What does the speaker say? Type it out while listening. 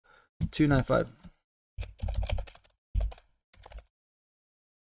295.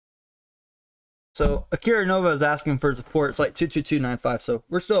 So Akira Nova is asking for support. It's like 22295. So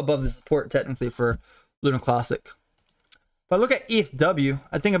we're still above the support technically for Luna Classic. If I look at ETHW,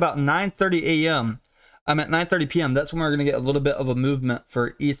 I think about 9:30 a.m. I'm at 9:30 p.m. That's when we're going to get a little bit of a movement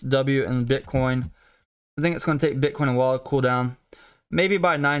for ETHW and Bitcoin. I think it's going to take Bitcoin a while to cool down. Maybe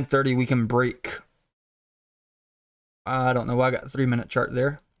by 9:30 we can break. I don't know why I got a 3-minute chart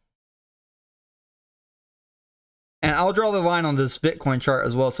there. And I'll draw the line on this Bitcoin chart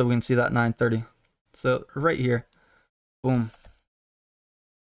as well so we can see that 9:30. So right here, boom.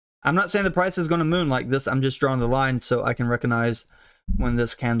 I'm not saying the price is going to moon like this. I'm just drawing the line so I can recognize when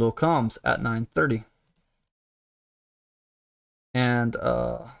this candle comes at 9:30. And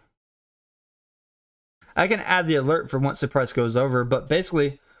I can add the alert for once the price goes over, but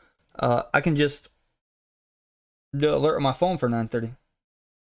basically I can just do alert on my phone for 9:30.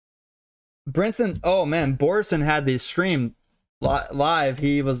 Brinson, oh man, Borison had these streamed live.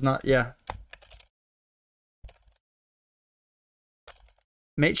 He was not, yeah.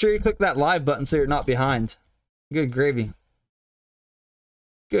 Make sure you click that live button so you're not behind. Good gravy.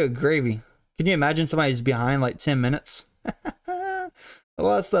 Good gravy. Can you imagine somebody's behind like 10 minutes? A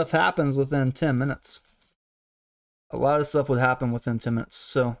lot of stuff happens within 10 minutes. A lot of stuff would happen within 10 minutes.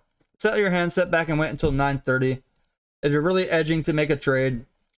 So set your hand, sit back and wait until 9:30. If you're really edging to make a trade,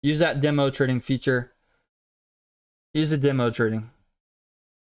 use that demo trading feature. Use the demo trading.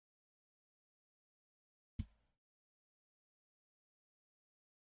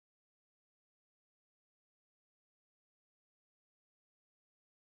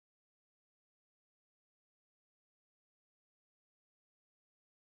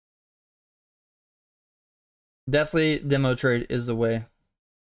 Definitely demo trade is the way.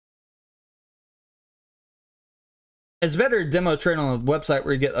 It's better to demo trade on a website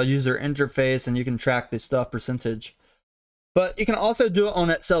where you get a user interface and you can track the stuff percentage. But you can also do it on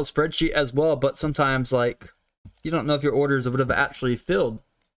an Excel spreadsheet as well, but sometimes like you don't know if your orders would have actually filled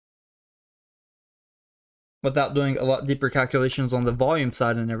without doing a lot deeper calculations on the volume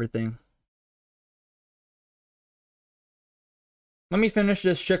side and everything. Let me finish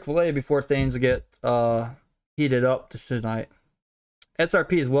this Chick-fil-A before things get heated up tonight.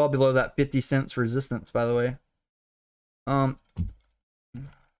 SRP is well below that 50 cents resistance, by the way.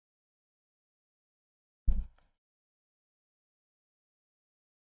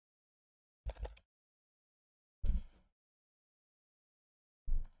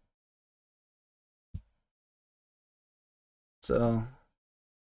 So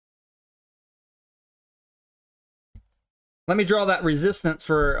let me draw that resistance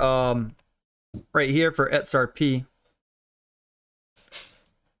for right here for XRP.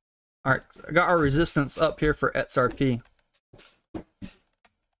 All right, I got our resistance up here for XRP.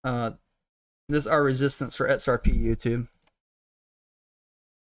 This is our resistance for XRP, YouTube.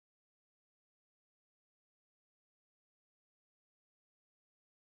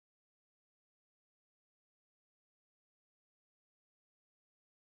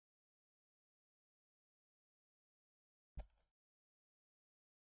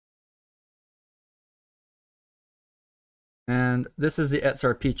 And this is the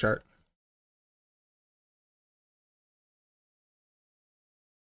XRP chart.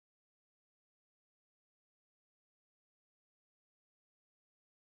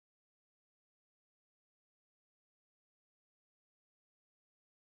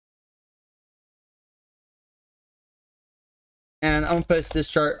 And I'm gonna post this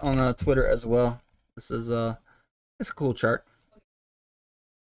chart on Twitter as well. This is it's a cool chart.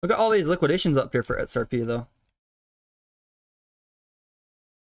 Look at all these liquidations up here for XRP though.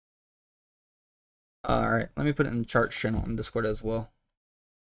 All right, let me put it in the chart channel on Discord as well.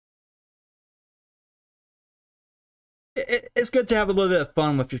 It's good to have a little bit of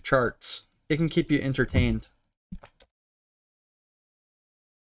fun with your charts. It can keep you entertained.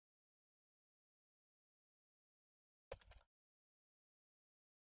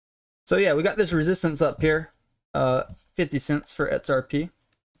 So yeah, we got this resistance up here, 50 cents for XRP.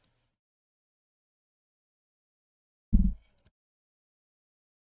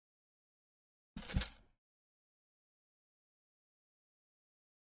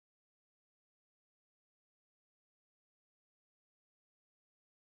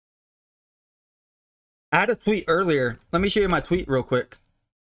 I had a tweet earlier. Let me show you my tweet real quick.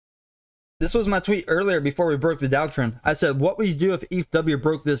 This was my tweet earlier before we broke the downtrend. I said, what would you do if ETHW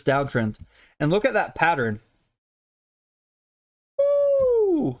broke this downtrend? And look at that pattern.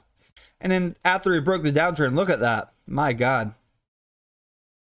 Woo! And then after we broke the downtrend, look at that. My God.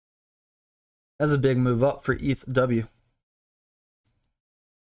 That's a big move up for ETHW.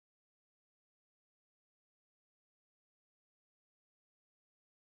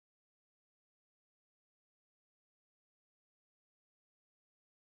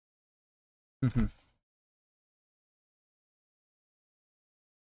 Mm-hmm.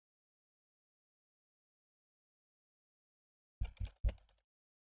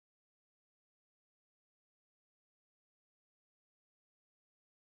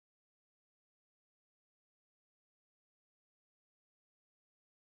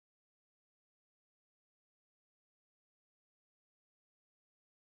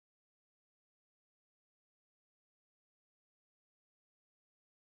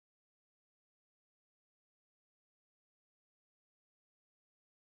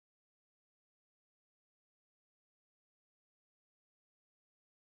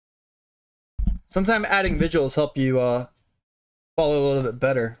 Sometimes adding visuals help you follow a little bit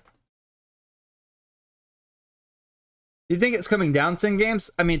better. You think it's coming down, Sin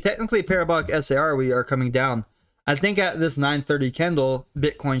Games? I mean, technically, parabolic SAR, we are coming down. I think at this 930 candle,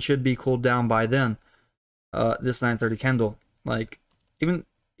 Bitcoin should be cooled down by then. This 930 candle, like even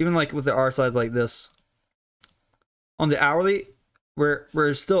like with the R side like this. On the hourly,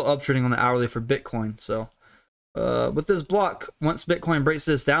 we're still uptrending on the hourly for Bitcoin. So with this block, once Bitcoin breaks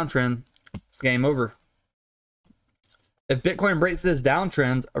this downtrend, it's game over. If Bitcoin breaks this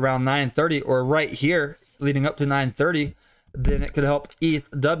downtrend around 930 or right here leading up to 930, then it could help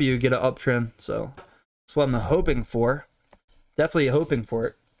ETH-W get an uptrend. So that's what I'm hoping for. Definitely hoping for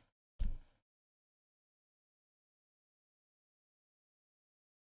it.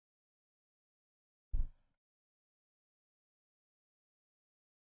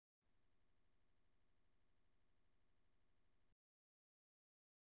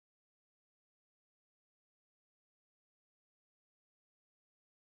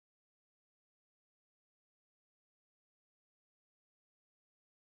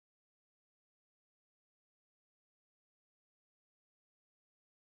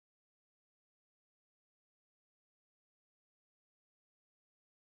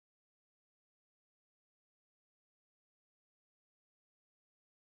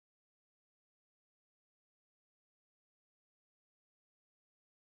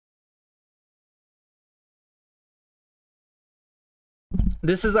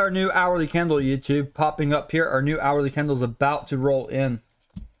 This is our new hourly candle, YouTube, popping up here. Our new hourly candle is about to roll in.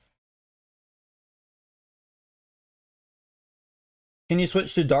 Can you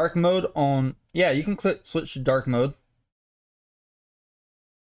switch to dark mode on... Yeah, you can click switch to dark mode.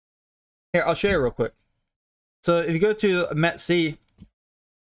 Here, I'll show you real quick. So if you go to MET-C,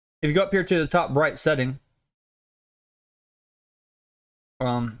 if you go up here to the top right setting,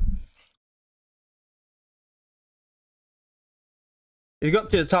 if you go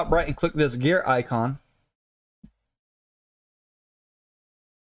up to the top right and click this gear icon,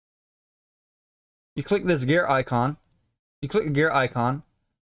 you click this gear icon, you click the gear icon,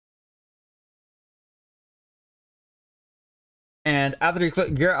 and after you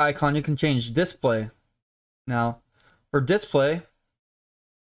click gear icon, you can change display. Now, for display,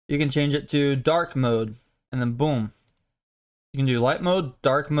 you can change it to dark mode, and then boom. You can do light mode,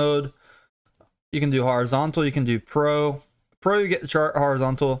 dark mode, you can do horizontal, you can do pro. Pro, you get the chart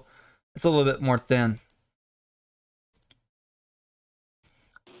horizontal. It's a little bit more thin.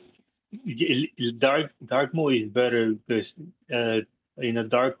 Dark mode is better because in a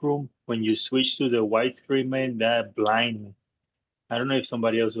dark room, when you switch to the white screen, man, that blind me. I don't know if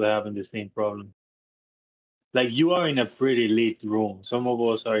somebody else will have the same problem. Like you are in a pretty lit room. Some of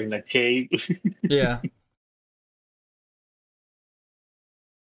us are in a cave. Yeah.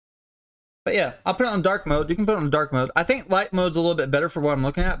 But yeah, I'll put it on dark mode. You can put it on dark mode. I think light mode's a little bit better for what I'm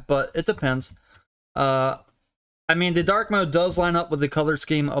looking at, but it depends. I mean, the dark mode does line up with the color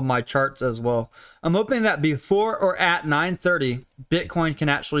scheme of my charts as well. I'm hoping that before or at 930, Bitcoin can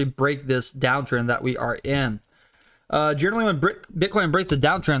actually break this downtrend that we are in. Generally, when Bitcoin breaks a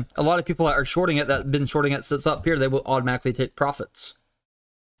downtrend, a lot of people that are shorting it, that have been shorting it since up here, they will automatically take profits.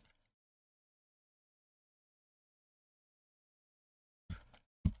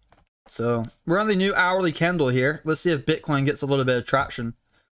 So we're on the new hourly candle here. Let's see if Bitcoin gets a little bit of traction.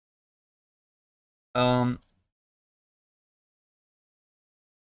 Yeah,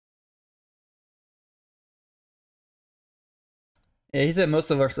 he said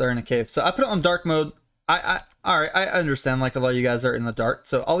most of us are in a cave. So I put it on dark mode. All right, I understand like a lot of you guys are in the dark.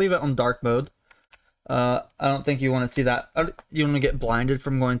 So I'll leave it on dark mode. I don't think you want to see that. You want to get blinded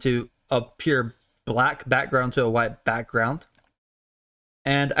from going to a pure black background to a white background.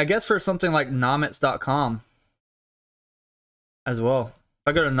 And I guess for something like nomics.com as well. If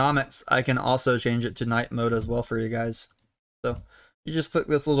I go to nomics, I can also change it to night mode as well for you guys. So you just click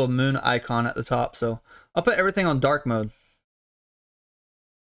this little moon icon at the top. So I'll put everything on dark mode.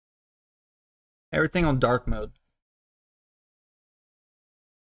 Everything on dark mode.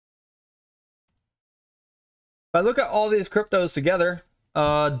 If I look at all these cryptos together,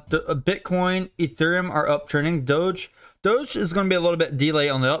 Bitcoin, Ethereum are uptrending. Doge is going to be a little bit delay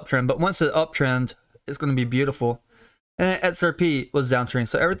on the uptrend, but once the uptrend, it's going to be beautiful. And XRP was downtrending,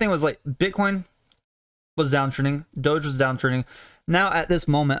 so everything was like Bitcoin was downtrending, Doge was downtrending. Now at this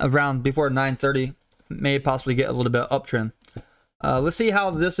moment, around before 9:30, may possibly get a little bit uptrend. Let's see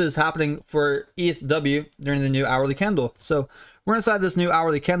how this is happening for ETHW during the new hourly candle. So we're inside this new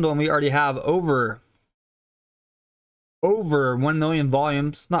hourly candle, and we already have over 1 million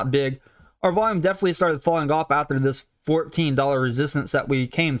volumes. Not big. Our volume definitely started falling off after this $14 resistance that we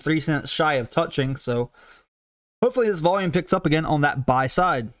came 3 cents shy of touching. So hopefully this volume picks up again on that buy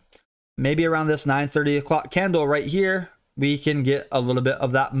side. Maybe around this 9:30 o'clock candle right here, we can get a little bit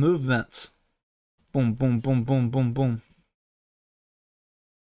of that movement. Boom, boom, boom, boom, boom, boom.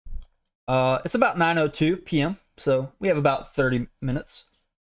 It's about 9:02 p.m. So we have about 30 minutes.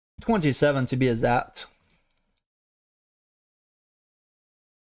 27 to be exact.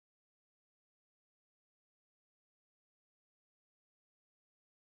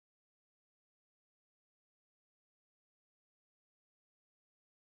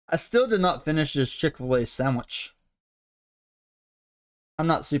 I still did not finish this Chick-fil-A sandwich. I'm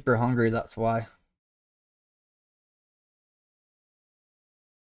not super hungry, that's why.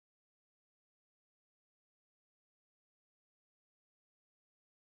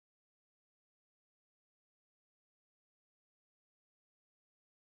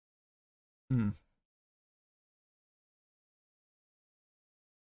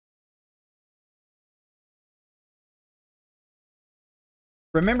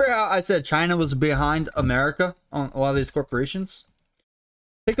 Remember how I said China was behind America on a lot of these corporations?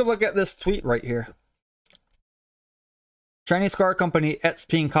 Take a look at this tweet right here. Chinese car company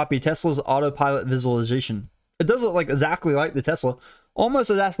XPeng copied Tesla's autopilot visualization. It does look like exactly like the Tesla.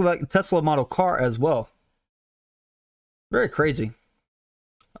 Almost exactly like the Tesla model car as well. Very crazy.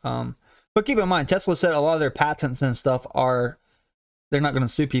 But keep in mind, Tesla said a lot of their patents and stuff are, they're not going to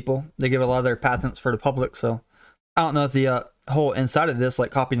sue people. They give a lot of their patents for the public, so I don't know if the whole inside of this,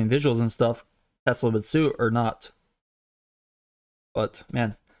 like copying visuals and stuff, Tesla would sue or not. But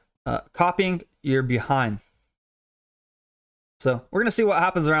man, copying, you're behind. So we're gonna see what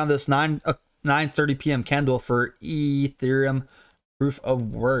happens around this 9:30 p.m. candle for Ethereum proof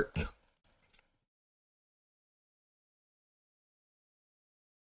of work.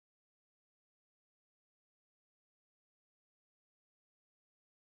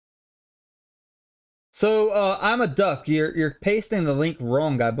 So I'm a duck. You're pasting the link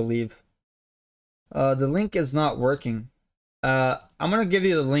wrong, I believe. The link is not working. I'm gonna give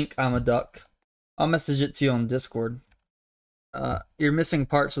you the link. I'm a duck. I'll message it to you on Discord. You're missing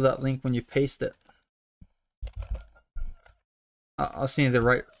parts of that link when you paste it. I'll send you the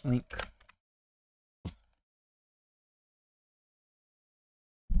right link.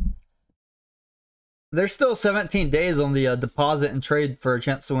 There's still 17 days on the deposit and trade for a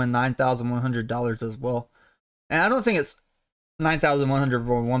chance to win $9,100 as well. And I don't think it's 9,100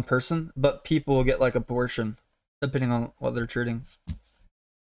 for one person, but people will get like a portion depending on what they're trading.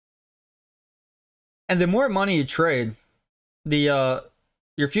 And the more money you trade, the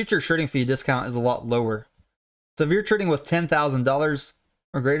your future trading fee discount is a lot lower. So if you're trading with $10,000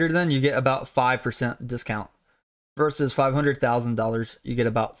 or greater than, you get about 5% discount. Versus $500,000, you get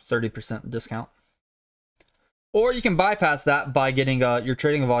about 30% discount. Or you can bypass that by getting your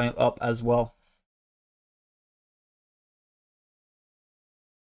trading volume up as well.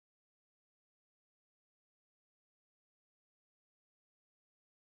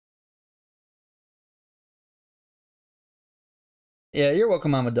 Yeah, you're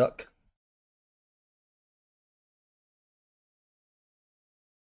welcome, I'm a duck.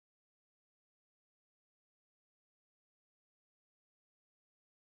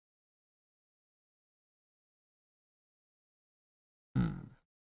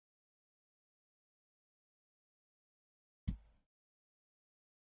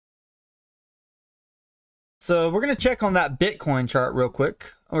 So we're going to check on that Bitcoin chart real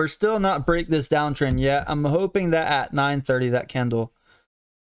quick. We're still not break this downtrend yet. I'm hoping that at 9:30, that candle,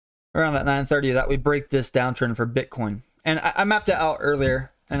 around that 9:30, that we break this downtrend for Bitcoin. And I mapped it out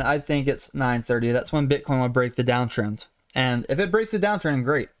earlier, and I think it's 9:30. That's when Bitcoin will break the downtrend. And if it breaks the downtrend,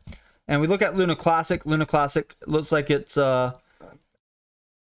 great. And we look at Luna Classic. Luna Classic looks like it was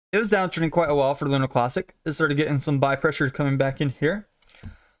downtrending quite a while for Luna Classic. It started getting some buy pressure coming back in here.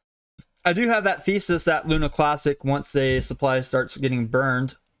 I do have that thesis that Luna Classic, once the supply starts getting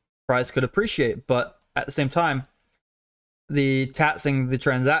burned, price could appreciate. But at the same time, the taxing the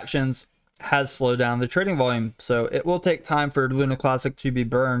transactions has slowed down the trading volume. So it will take time for Luna Classic to be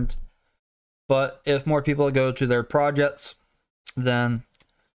burned. But if more people go to their projects, then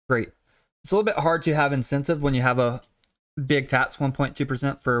great. It's a little bit hard to have incentive when you have a big tax,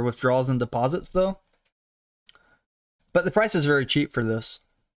 1.2% for withdrawals and deposits though. But the price is very cheap for this.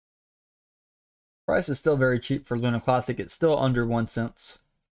 Price is still very cheap for Luna Classic. It's still under 1 cent.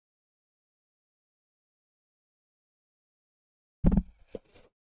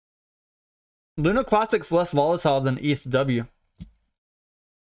 Luna Classic's less volatile than ETHW.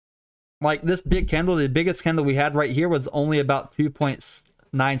 Like this big candle, the biggest candle we had right here was only about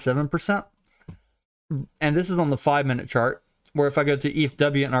 2.97%. And this is on the 5-minute chart. Where if I go to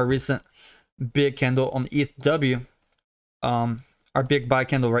ETHW and our recent big candle on ETHW, our big buy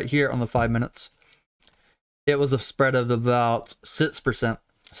candle right here on the 5 minutes, it was a spread of about 6%.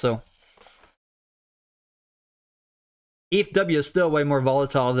 So ETHW is still way more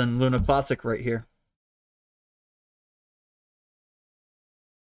volatile than Luna Classic right here.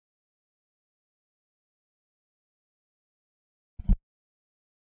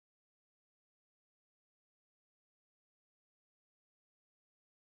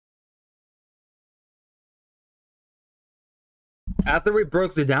 After we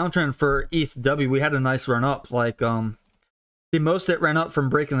broke the downtrend for ETHW, we had a nice run up. Like the most it ran up from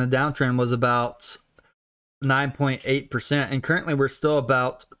breaking the downtrend was about 9.8%, and currently we're still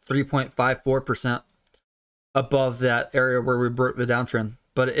about 3.54% above that area where we broke the downtrend.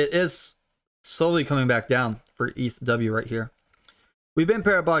 But it is slowly coming back down for ETHW right here. We've been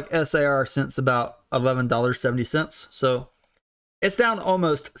parabolic SAR since about $11.70, so it's down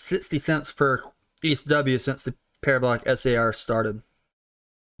almost 60 cents per ETHW since the parabolic SAR started.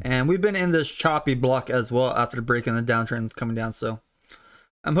 And we've been in this choppy block as well after breaking the downtrend coming down. So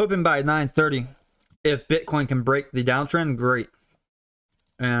I'm hoping by 9:30, if Bitcoin can break the downtrend, great.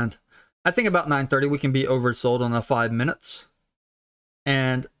 And I think about 9:30 we can be oversold on the 5 minutes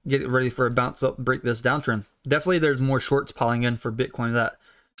and get ready for a bounce up, break this downtrend. Definitely there's more shorts piling in for Bitcoin that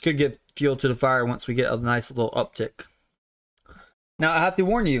could give fuel to the fire once we get a nice little uptick. Now I have to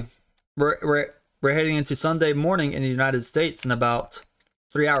warn you, we're heading into Sunday morning in the United States in about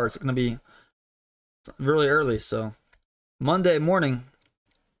 3 hours. It's going to be really early. So Monday morning,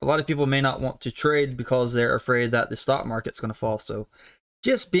 a lot of people may not want to trade because they're afraid that the stock market's going to fall. So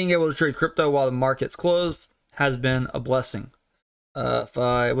just being able to trade crypto while the market's closed has been a blessing. If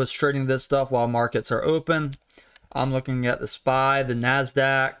I was trading this stuff while markets are open, I'm looking at the SPY, the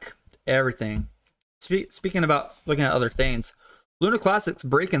NASDAQ, everything. Speaking about looking at other things, Luna Classic's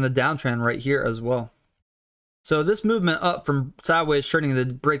breaking the downtrend right here as well. So this movement up from sideways trading to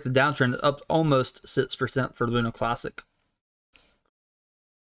break the downtrend is up almost 6% for Luna Classic.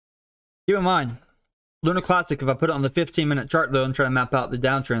 Keep in mind, Luna Classic, if I put it on the 15-minute chart though and try to map out the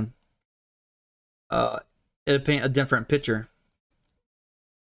downtrend, it'll paint a different picture.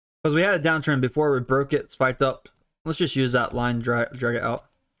 Because we had a downtrend before, we broke it, spiked up. Let's just use that line, drag it out.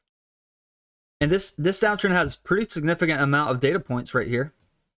 And this downtrend has pretty significant amount of data points right here.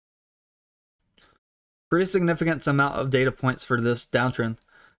 Pretty significant amount of data points for this downtrend.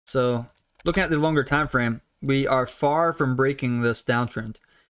 So looking at the longer time frame, we are far from breaking this downtrend.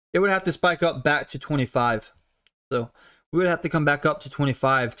 It would have to spike up back to 25. So we would have to come back up to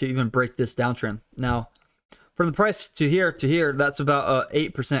 25 to even break this downtrend. Now, from the price to here, that's about a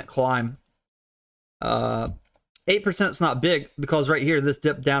 8% climb. 8% is not big because right here, this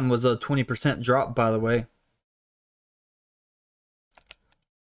dip down was a 20% drop, by the way.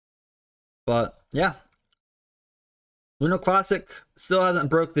 But yeah, Luna Classic still hasn't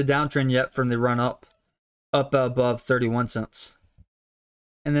broke the downtrend yet from the run up above 31 cents.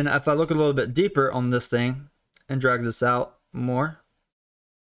 And then if I look a little bit deeper on this thing and drag this out more,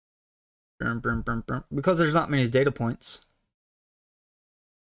 because there's not many data points,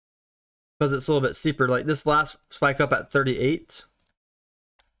 because it's a little bit steeper, like this last spike up at 38,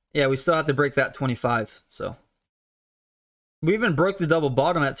 yeah, we still have to break that 25. So we even broke the double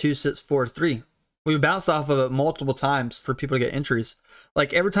bottom at 2643. We bounced off of it multiple times for people to get entries.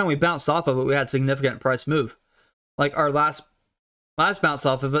 Like every time we bounced off of it, we had significant price move. Like our last bounce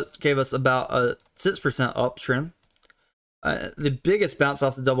off of it gave us about a 6% uptrend. The biggest bounce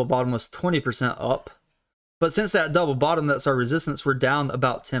off the double bottom was 20% up. But since that double bottom, that's our resistance, we're down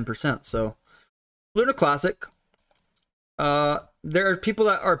about 10%. So Luna Classic, there are people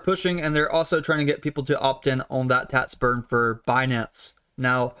that are pushing, and they're also trying to get people to opt in on that tax burn for Binance.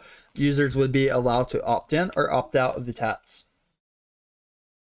 Now, users would be allowed to opt in or opt out of the tax.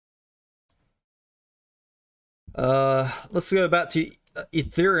 Let's go back to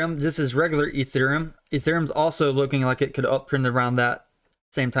Ethereum. This is regular Ethereum. Ethereum's also looking like it could uptrend around that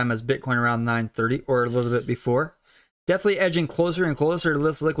same time as Bitcoin, around 930 or a little bit before. Definitely edging closer and closer to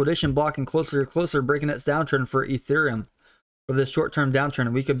this liquidation block and closer and closer, breaking its downtrend for Ethereum. For this short-term downtrend,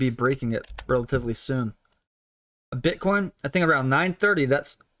 and we could be breaking it relatively soon. Bitcoin, I think around 9:30,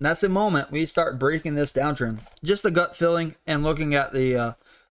 that's the moment we start breaking this downtrend. Just the gut feeling and looking at the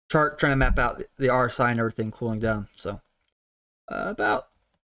chart, trying to map out the RSI and everything cooling down. So about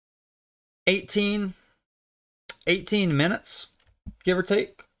 18 minutes, give or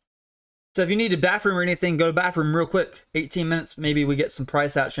take. So if you need a bathroom or anything, go to bathroom real quick. 18 minutes, maybe we get some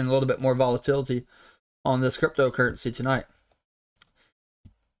price action, a little bit more volatility on this cryptocurrency tonight.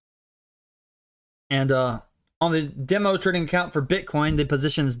 And on the demo trading account for Bitcoin, the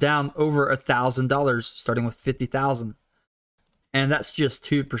position's down over $1,000, starting with 50,000. And that's just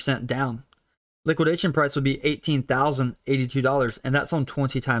 2% down. Liquidation price would be $18,082, and that's on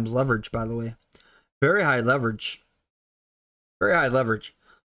 20 times leverage, by the way. Very high leverage. Very high leverage.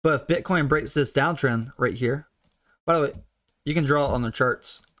 But if Bitcoin breaks this downtrend right here, by the way, you can draw it on the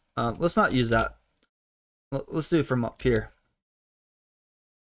charts. Let's not use that. Let's do it from up here.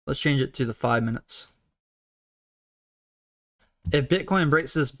 Let's change it to the 5 minutes. If Bitcoin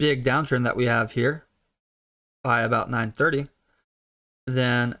breaks this big downtrend that we have here by about 9:30,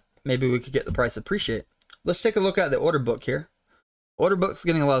 then maybe we could get the price appreciate. Let's take a look at the order book here. Order book's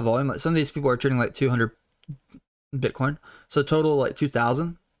getting a lot of volume. Like some of these people are trading like 200 Bitcoin. So total like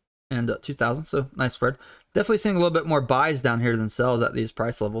 2,000 and 2,000. So nice spread. Definitely seeing a little bit more buys down here than sells at these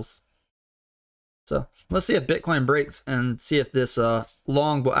price levels. So let's see if Bitcoin breaks and see if this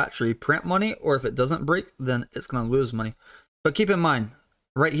long will actually print money, or if it doesn't break, then it's going to lose money. But keep in mind,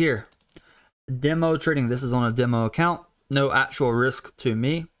 right here, demo trading. This is on a demo account. No actual risk to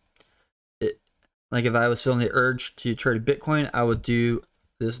me. Like if I was feeling the urge to trade Bitcoin, I would do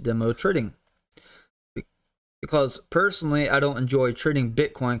this demo trading. Because personally, I don't enjoy trading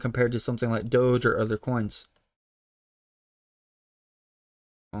Bitcoin compared to something like Doge or other coins.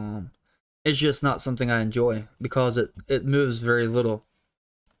 It's just not something I enjoy because it moves very little.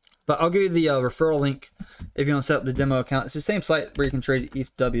 But I'll give you the referral link if you want to set up the demo account. It's the same site where you can trade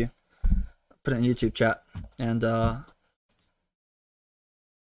ETHW. Put it in YouTube chat. And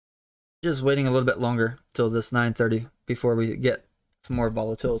just waiting a little bit longer till this 9:30 before we get some more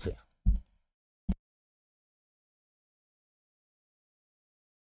volatility.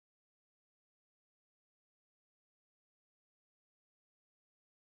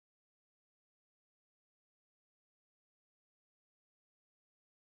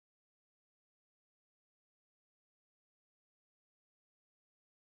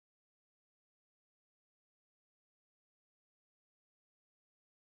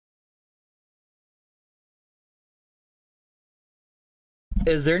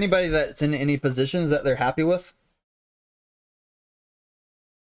 Is there anybody that's in any positions that they're happy with?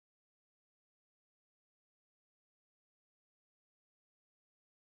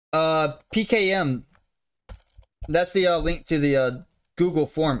 PKM. That's the link to the Google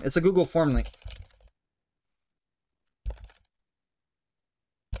form. It's a Google form link.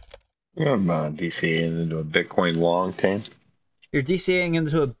 I'm DCAing into a Bitcoin long time. You're DCAing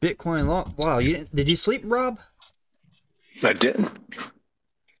into a Bitcoin long. Wow, did you sleep, Rob? I did.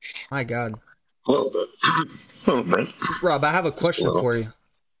 My God. A little bit. Rob, I have a question for you.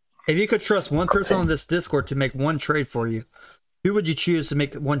 If you could trust one person on this Discord to make one trade for you, who would you choose to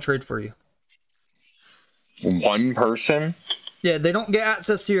make one trade for you? One person? Yeah, they don't get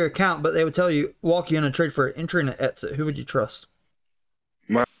access to your account, but they would tell you, walk you in a trade for an internet exit. Who would you trust?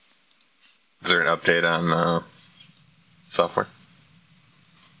 Is there an update on software?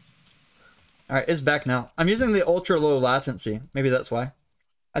 All right, it's back now. I'm using the ultra low latency. Maybe that's why.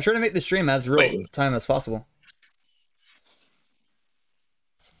 I try to make the stream as real time as possible.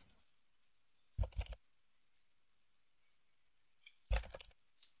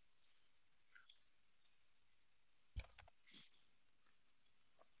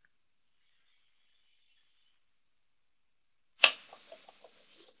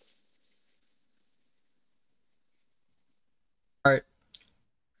 All right.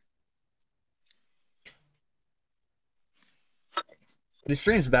 The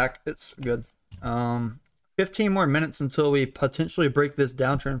stream's back. It's good. 15 more minutes until we potentially break this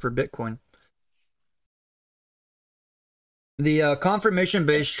downtrend for Bitcoin. The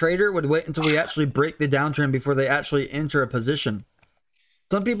confirmation-based trader would wait until we actually break the downtrend before they actually enter a position.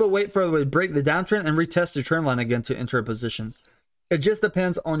 Some people wait for it to break the downtrend and retest the trend line again to enter a position. It just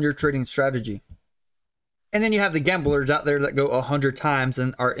depends on your trading strategy. And then you have the gamblers out there that go 100 times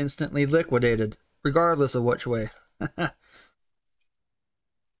and are instantly liquidated, regardless of which way.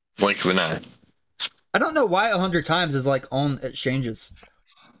 Blink of an eye. I don't know why 100 times is like on exchanges.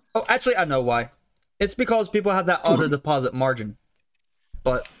 Oh, actually, I know why. It's because people have that auto deposit margin,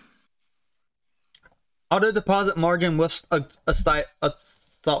 but auto deposit margin with a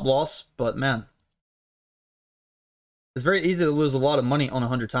stop loss. But man, it's very easy to lose a lot of money on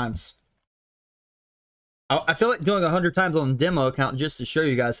 100 times. I feel like doing 100 times on a demo account just to show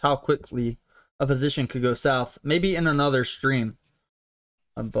you guys how quickly a position could go south. Maybe in another stream.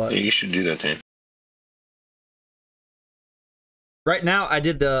 But yeah, you should do that, Tim. Right now, I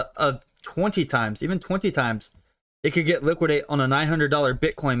did the 20 times, even 20 times. It could get liquidate on a $900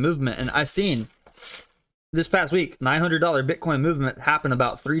 Bitcoin movement. And I've seen this past week, $900 Bitcoin movement happen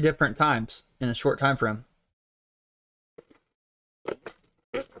about 3 different times in a short time frame.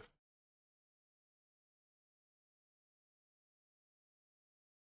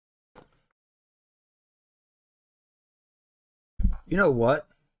 You know what?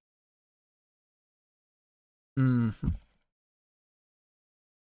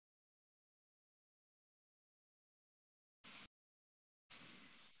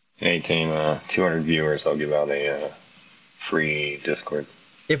 Hey, team, 200 viewers, I'll give out a free Discord.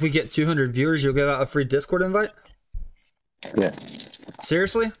 If we get 200 viewers, you'll give out a free Discord invite? Yeah.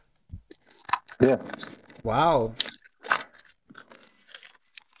 Seriously? Yeah. Wow.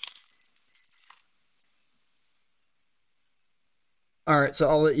 All right, so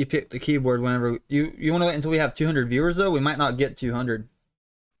I'll let you pick the keyboard whenever you want to wait until we have 200 viewers though. We might not get 200.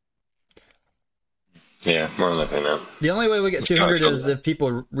 Yeah, more than likely not. The only way we get 200 is if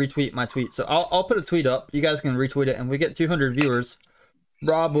people retweet my tweet. So I'll put a tweet up. You guys can retweet it, and we get 200 viewers.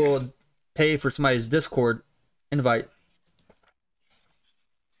 Rob will pay for somebody's Discord invite.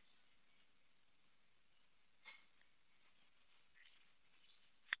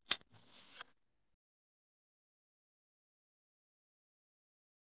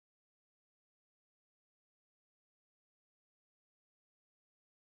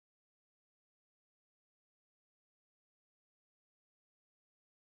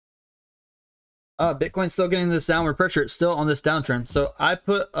 Bitcoin's still getting this downward pressure. It's still on this downtrend. So I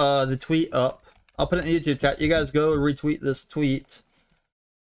put the tweet up. I'll put it in the YouTube chat. You guys go retweet this tweet.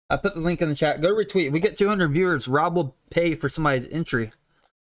 I put the link in the chat. Go retweet. If we get 200 viewers, Rob will pay for somebody's entry.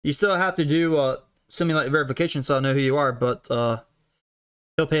 You still have to do simulate verification so I know who you are, but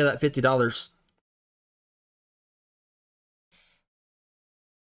he'll pay that $50.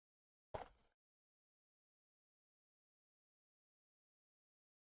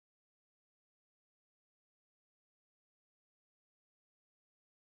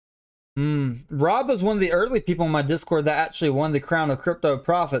 Rob was one of the early people in my Discord that actually won the Crown of Crypto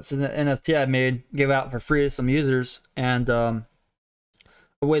Profits in the NFT I made, gave out for free to some users, and a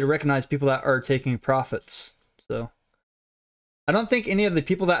way to recognize people that are taking profits. So I don't think any of the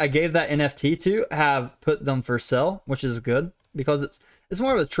people that I gave that NFT to have put them for sale, which is good because it's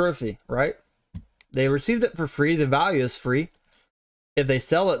more of a trophy, right? They received it for free. The value is free. If they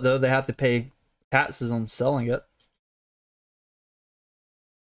sell it though, they have to pay taxes on selling it.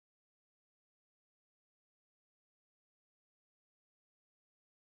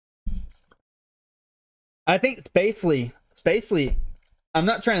 I think Spacely, I'm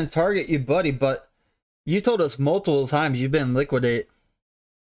not trying to target you, buddy, but you told us multiple times you've been liquidate.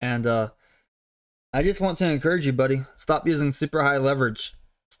 And I just want to encourage you, buddy. Stop using super high leverage.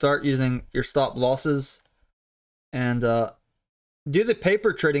 Start using your stop losses. And do the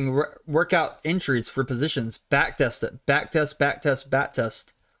paper trading, work out entries for positions. Backtest it. Backtest, backtest,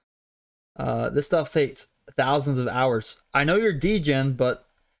 backtest. This stuff takes thousands of hours. I know you're degen, but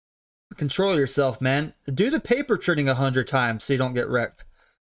control yourself, man. Do the paper trading 100 times so you don't get wrecked.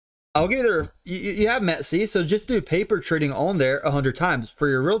 I'll give you have METC, so just do paper trading on there 100 times. For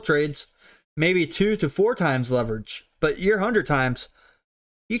your real trades, maybe 2 to 4 times leverage. But your 100 times,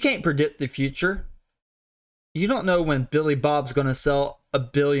 you can't predict the future. You don't know when Billy Bob's going to sell 1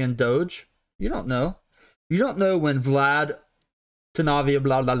 billion Doge. You don't know. You don't know when Vlad Tanavia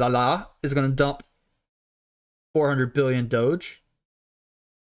blah blah blah blah is going to dump 400 billion Doge.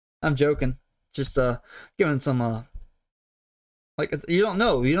 I'm joking. Just giving some like you don't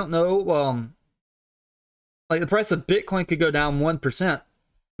know. You don't know like the price of Bitcoin could go down 1%.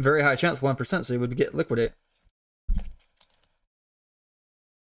 Very high chance 1%, so you would get liquidate.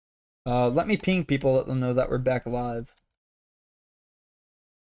 Let me ping people, let them know that we're back live.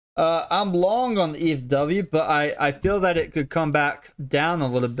 I'm long on ETHW, but I feel that it could come back down a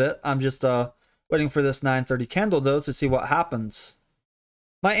little bit. I'm just waiting for this 930 candle though to see what happens.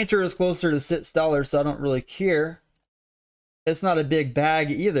 My entry is closer to $6, so I don't really care. It's not a big bag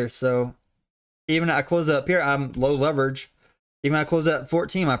either, so even if I close it up here, I'm low leverage. Even if I close it at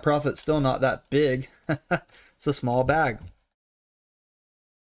 14, my profit's still not that big. It's a small bag.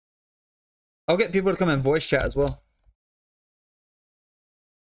 I'll get people to come in voice chat as well.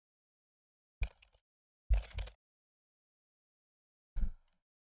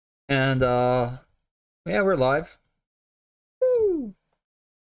 And yeah, we're live. Woo.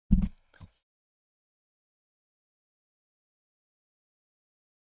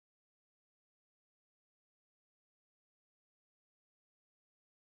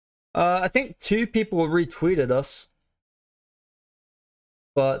 I think 2 people retweeted us,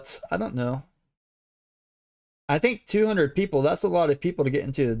 but I don't know. I think 200 people, that's a lot of people to get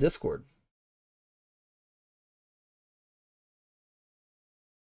into the Discord.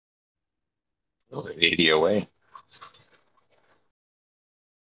 Oh, 80 away.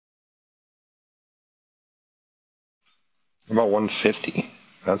 About 150.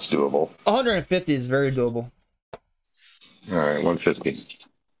 That's doable. 150 is very doable. All right, 150.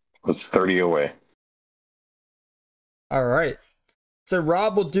 That's 30 away. All right. So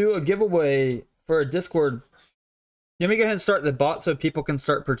Rob will do a giveaway for a Discord. Let me go ahead and start the bot so people can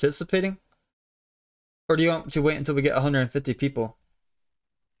start participating. Or do you want to wait until we get 150 people?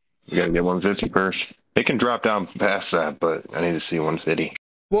 We gotta get 150 first. It can drop down past that, but I need to see 150.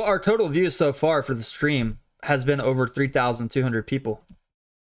 Well, our total views so far for the stream has been over 3,200 people.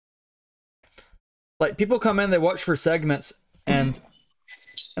 Like, people come in, they watch for segments, and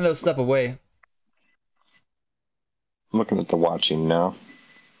they'll step away. I'm looking at the watching now.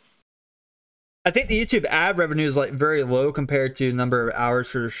 I think the YouTube ad revenue is like very low compared to number of hours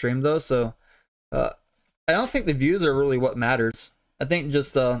for the stream, though. So I don't think the views are really what matters. I think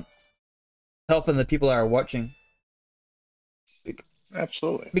just helping the people that are watching.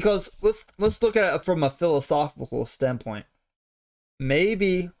 Absolutely. Because let's look at it from a philosophical standpoint.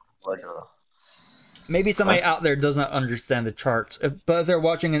 Maybe somebody out there does not understand the charts. But if they're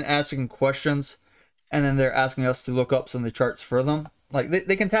watching and asking questions, and then they're asking us to look up some of the charts for them, like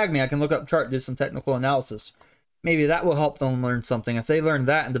they can tag me. I can look up chart, do some technical analysis. Maybe that will help them learn something. If they learn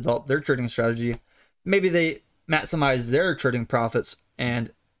that and develop their trading strategy, maybe they maximize their trading profits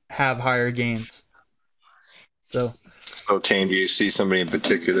and have higher gains. So Tane, do you see somebody in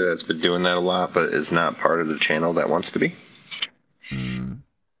particular that's been doing that a lot, but is not part of the channel that wants to be?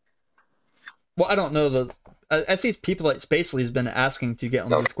 Well, I don't know. I see people like Spacely's been asking to get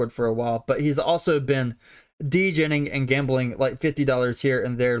on Discord for a while, but he's also been degenning and gambling like $50 here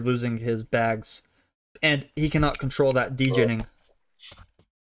and there, losing his bags, and he cannot control that degenning.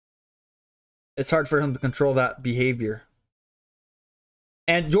 It's hard for him to control that behavior.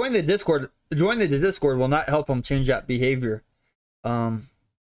 And join the Discord will not help him change that behavior. I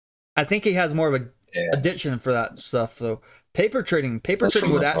think he has more of a addiction for that stuff, though. Paper trading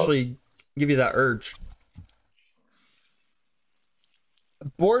would actually give you that urge.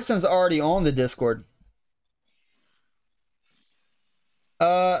 Borson's already on the Discord.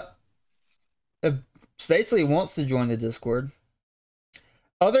 If Spacely wants to join the Discord.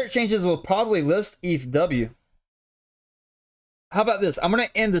 Other exchanges will probably list ETH. How about this? I'm gonna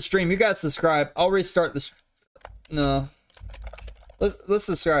end the stream. You guys subscribe. I'll restart this. No. Let's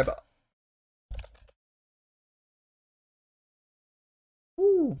subscribe.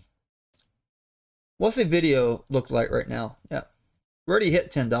 Ooh. What's the video look like right now? Yeah. We already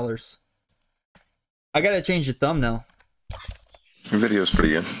hit $10. I gotta change the thumbnail. The video's pretty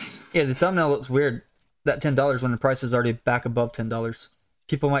good. Yeah, the thumbnail looks weird. That $10 when the price is already back above $10.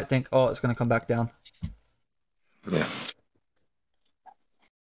 People might think, oh, it's gonna come back down. Yeah.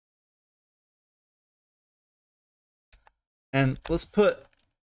 And let's put,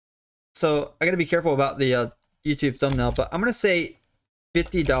 so I gotta be careful about the YouTube thumbnail, but I'm gonna say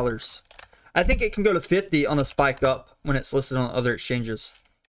 $50. I think it can go to 50 on a spike up when it's listed on other exchanges.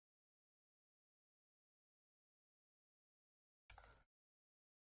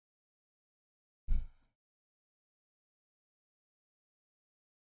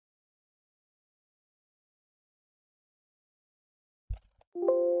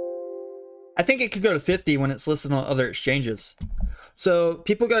 I think it could go to 50 when it's listed on other exchanges. So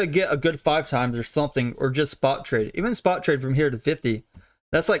people got to get a good 5 times or something, or just spot trade. Even spot trade from here to 50,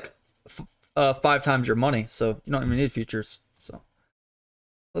 that's like 5 times your money. So you don't even need futures. So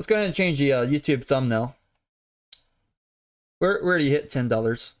let's go ahead and change the YouTube thumbnail. We're already hit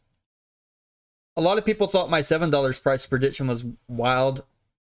 $10. A lot of people thought my $7 price prediction was wild.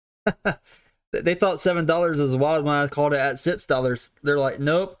 They thought $7 was wild when I called it at $6. They're like,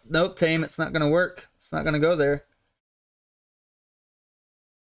 nope, Tame, it's not going to work. It's not going to go there.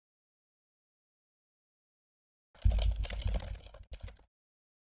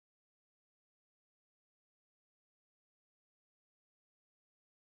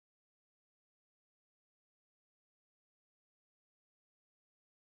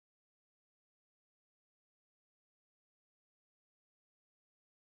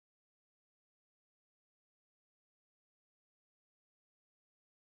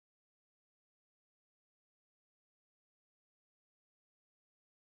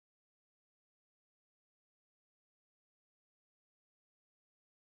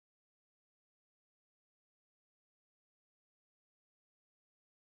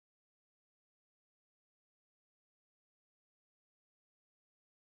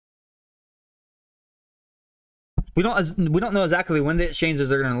 We don't know exactly when the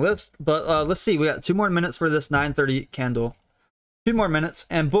exchanges are going to list, but let's see. We got 2 more minutes for this 9:30 candle. 2 more minutes,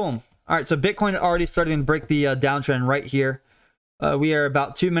 and boom. All right, so Bitcoin already starting to break the downtrend right here. We are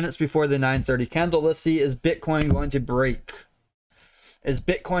about 2 minutes before the 9:30 candle. Let's see, is Bitcoin going to break? Is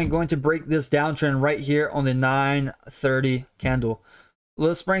Bitcoin going to break this downtrend right here on the 9:30 candle?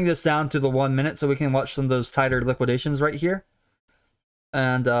 Let's bring this down to the 1 minute so we can watch some of those tighter liquidations right here.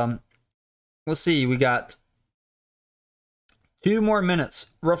 And let's see, we got 2 more minutes,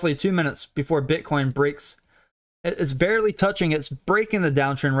 roughly 2 minutes before Bitcoin breaks. It's barely touching. It's breaking the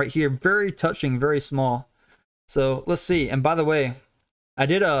downtrend right here. Very touching, very small. So let's see. And by the way, I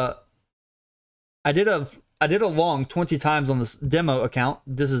did a long 20 times on this demo account.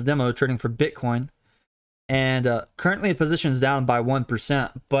 This is demo trading for Bitcoin. And currently the position is down by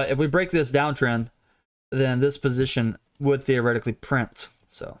 1%. But if we break this downtrend, then this position would theoretically print.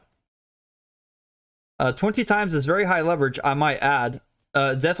 So 20 times is very high leverage, I might add.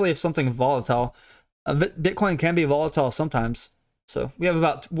 Definitely if something volatile. Bitcoin can be volatile sometimes. So we have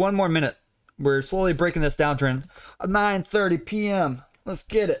about 1 more minute. We're slowly breaking this downtrend. 9:30 p.m. Let's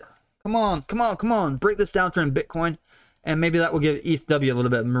get it. Come on, come on, come on. Break this downtrend, Bitcoin. And maybe that will give ETHW a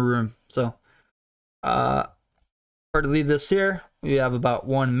little bit more room. So, to leave this here, we have about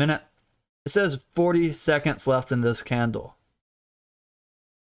 1 minute. It says 40 seconds left in this candle.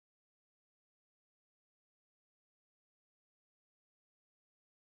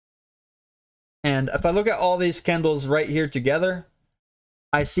 And if I look at all these candles right here together,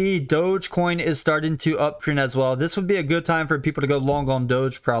 I see Dogecoin is starting to uptrend as well. This would be a good time for people to go long on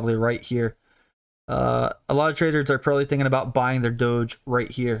Doge probably right here. A lot of traders are probably thinking about buying their Doge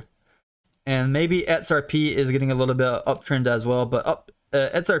right here. And maybe XRP is getting a little bit of uptrend as well. But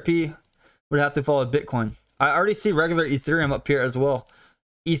XRP would have to follow Bitcoin. I already see regular Ethereum up here as well.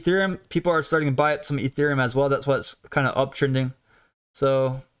 Ethereum, people are starting to buy up some Ethereum as well. That's what's kind of uptrending.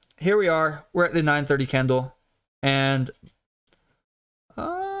 So here we are. We're at the 9:30 candle. And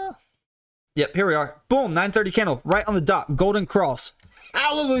yep, here we are. Boom, 9:30 candle, right on the dot, golden cross.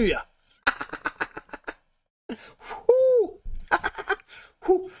 Hallelujah.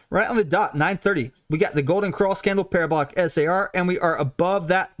 Right on the dot, 9:30. We got the golden cross candle, parabolic SAR, and we are above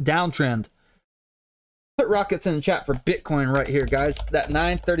that downtrend. Put rockets in the chat for Bitcoin right here, guys. That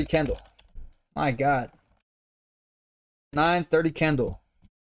 9:30 candle. My God. 9:30 candle.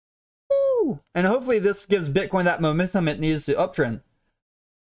 Woo! And hopefully this gives Bitcoin that momentum it needs to uptrend.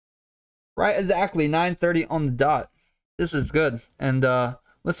 Right, exactly 9:30 on the dot. This is good. And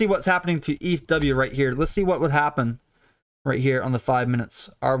let's see what's happening to ETHW right here. Let's see what would happen right here on the 5 minutes.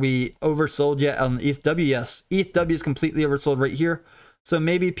 Are we oversold yet on ETHW? Yes, ETHW is completely oversold right here. So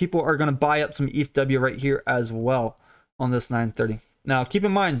maybe people are going to buy up some ETHW right here as well on this 9:30. Now keep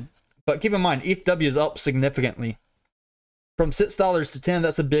in mind, ETHW is up significantly from $6 to 10.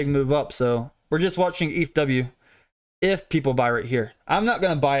 That's a big move up. So we're just watching ETHW. If people buy right here, I'm not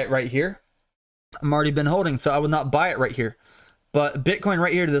going to buy it right here. I'm already been holding, so I would not buy it right here. But Bitcoin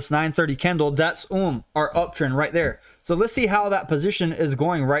right here to this 9:30 candle, that's our uptrend right there. So let's see how that position is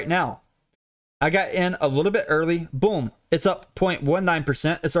going right now. I got in a little bit early. Boom. It's up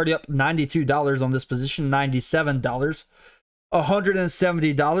 0.19%. It's already up $92 on this position, $97,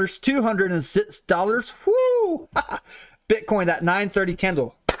 $170, $206. Woo! Bitcoin, that 9:30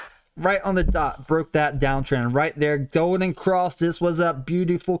 candle. Right on the dot, broke that downtrend right there. Golden cross. This was a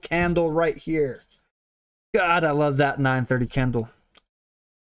beautiful candle right here. God, I love that 9:30 candle.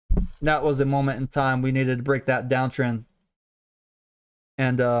 That was a moment in time we needed to break that downtrend.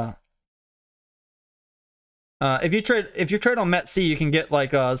 And if you trade on METC, you can get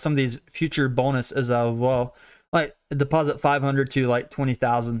like some of these future bonuses as well. Like deposit 500 to like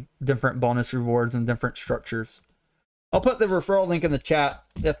 20,000 different bonus rewards and different structures. I'll put the referral link in the chat.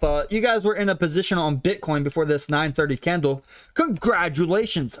 If you guys were in a position on Bitcoin before this 9:30 candle,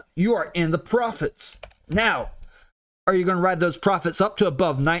 congratulations, you are in the profits. Now, are you going to ride those profits up to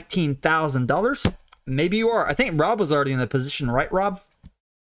above $19,000? Maybe you are. I think Rob was already in the position, right, Rob?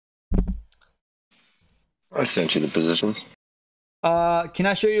 I sent you the positions. Can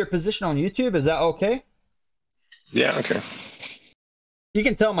I show you your position on YouTube? Is that okay? Yeah, okay. You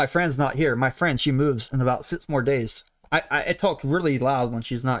can tell my friend's not here. My friend, she moves in about 6 more days. I talk really loud when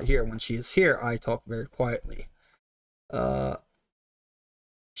she's not here. When she is here, I talk very quietly. Share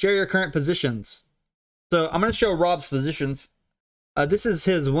your current positions. So I'm going to show Rob's positions. This is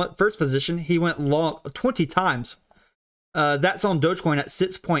his first position. He went long 20 times. That's on Dogecoin at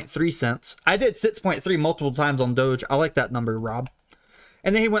 6.3 cents. I did 6.3 multiple times on Doge. I like that number, Rob.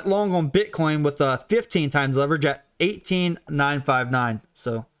 And then he went long on Bitcoin with 15 times leverage at 18,959.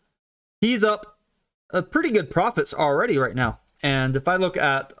 So he's up pretty good profits already right now. And if I look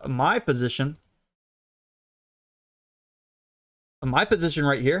at my position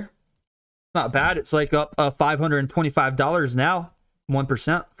right here, not bad. It's like up $525 now,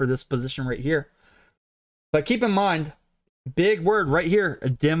 1% for this position right here. But keep in mind, big word right here,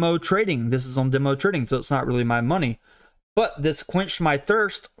 demo trading. This is on demo trading, so it's not really my money. But this quenched my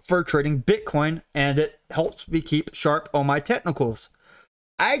thirst for trading Bitcoin, and it helps me keep sharp on my technicals.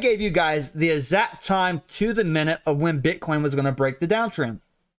 I gave you guys the exact time to the minute of when Bitcoin was going to break the downtrend.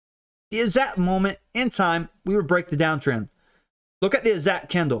 The exact moment in time we would break the downtrend. Look at the exact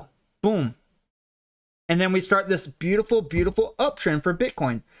candle. Boom. And then we start this beautiful, beautiful uptrend for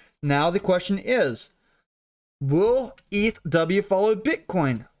Bitcoin. Now the question is, will ETH follow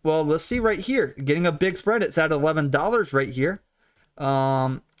Bitcoin? Well, let's see right here. Getting a big spread. It's at $11 right here.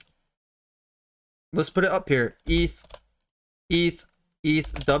 Let's put it up here. ETH,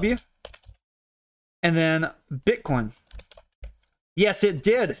 W. And then Bitcoin. Yes, it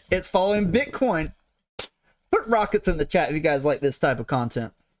did. It's following Bitcoin. Put rockets in the chat if you guys like this type of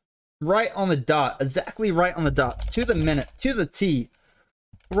content. Right on the dot. Exactly right on the dot. To the minute. To the T.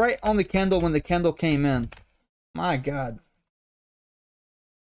 Right on the candle when the candle came in. My God.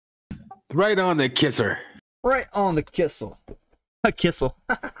 Right on the kisser. Right on the kissel. A kissel.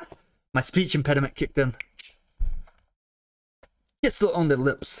 My speech impediment kicked in. Kissel on the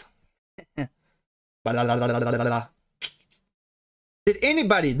lips. Did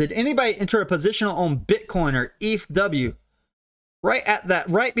anybody enter a position on Bitcoin or ETH right at that,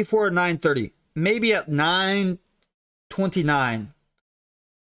 right before 9:30? Maybe at 9:29.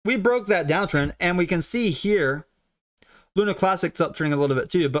 We broke that downtrend, and we can see here, Luna Classic's uptrending a little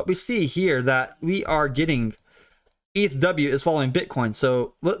bit too, but we see here that we are getting ETH is following Bitcoin.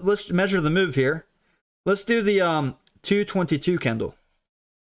 So let's measure the move here. Let's do the 222 candle.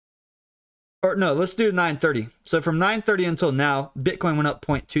 Or no, let's do 9:30. So from 9:30 until now, Bitcoin went up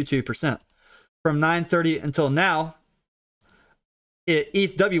 0.22%. From 9:30 until now,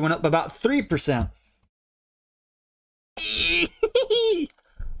 ETH went up about 3%.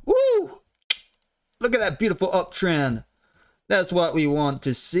 Woo! Look at that beautiful uptrend. That's what we want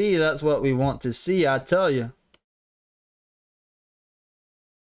to see. That's what we want to see, I tell you.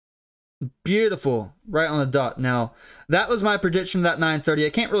 Beautiful. Right on the dot. Now, that was my prediction, that 9:30. I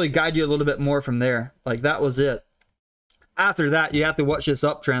can't really guide you a little bit more from there. Like, that was it. After that, you have to watch this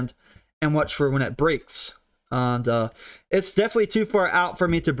uptrend and watch for when it breaks. And it's definitely too far out for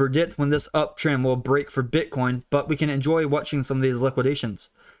me to predict when this uptrend will break for Bitcoin, but we can enjoy watching some of these liquidations.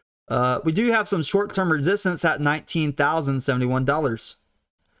 We do have some short-term resistance at $19,071.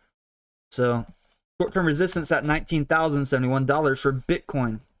 So, short-term resistance at $19,071 for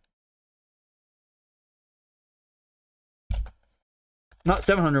Bitcoin. Not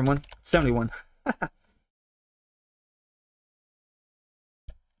 701, 71.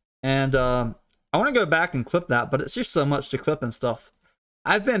 And I want to go back and clip that, but it's just so much to clip and stuff.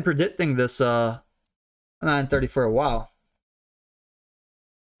 I've been predicting this 9:30 for a while.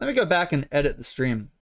 Let me go back and edit the stream.